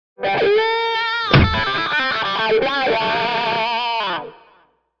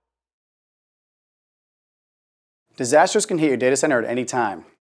Disasters can hit your data center at any time.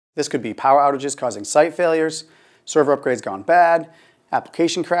 This could be power outages causing site failures, server upgrades gone bad,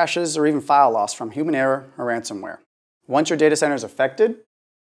 application crashes, or even file loss from human error or ransomware. Once your data center is affected,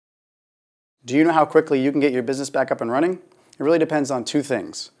 do you know how quickly you can get your business back up and running? It really depends on two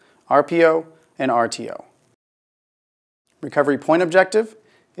things: RPO and RTO. Recovery point objective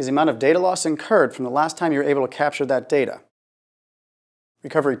is the amount of data loss incurred from the last time you were able to capture that data.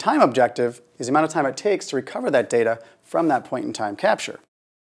 Recovery time objective is the amount of time it takes to recover that data from that point in time capture.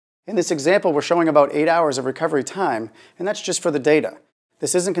 In this example, we're showing about 8 hours of recovery time, and that's just for the data.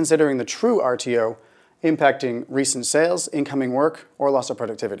 This isn't considering the true RTO impacting recent sales, incoming work, or loss of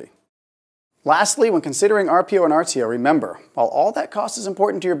productivity. Lastly, when considering RPO and RTO, remember, while all that cost is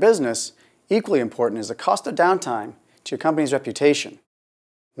important to your business, equally important is the cost of downtime to your company's reputation.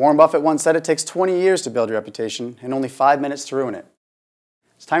 Warren Buffett once said it takes 20 years to build your reputation and only 5 minutes to ruin it.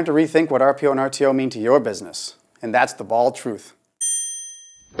 It's time to rethink what RPO and RTO mean to your business, and that's the bald truth.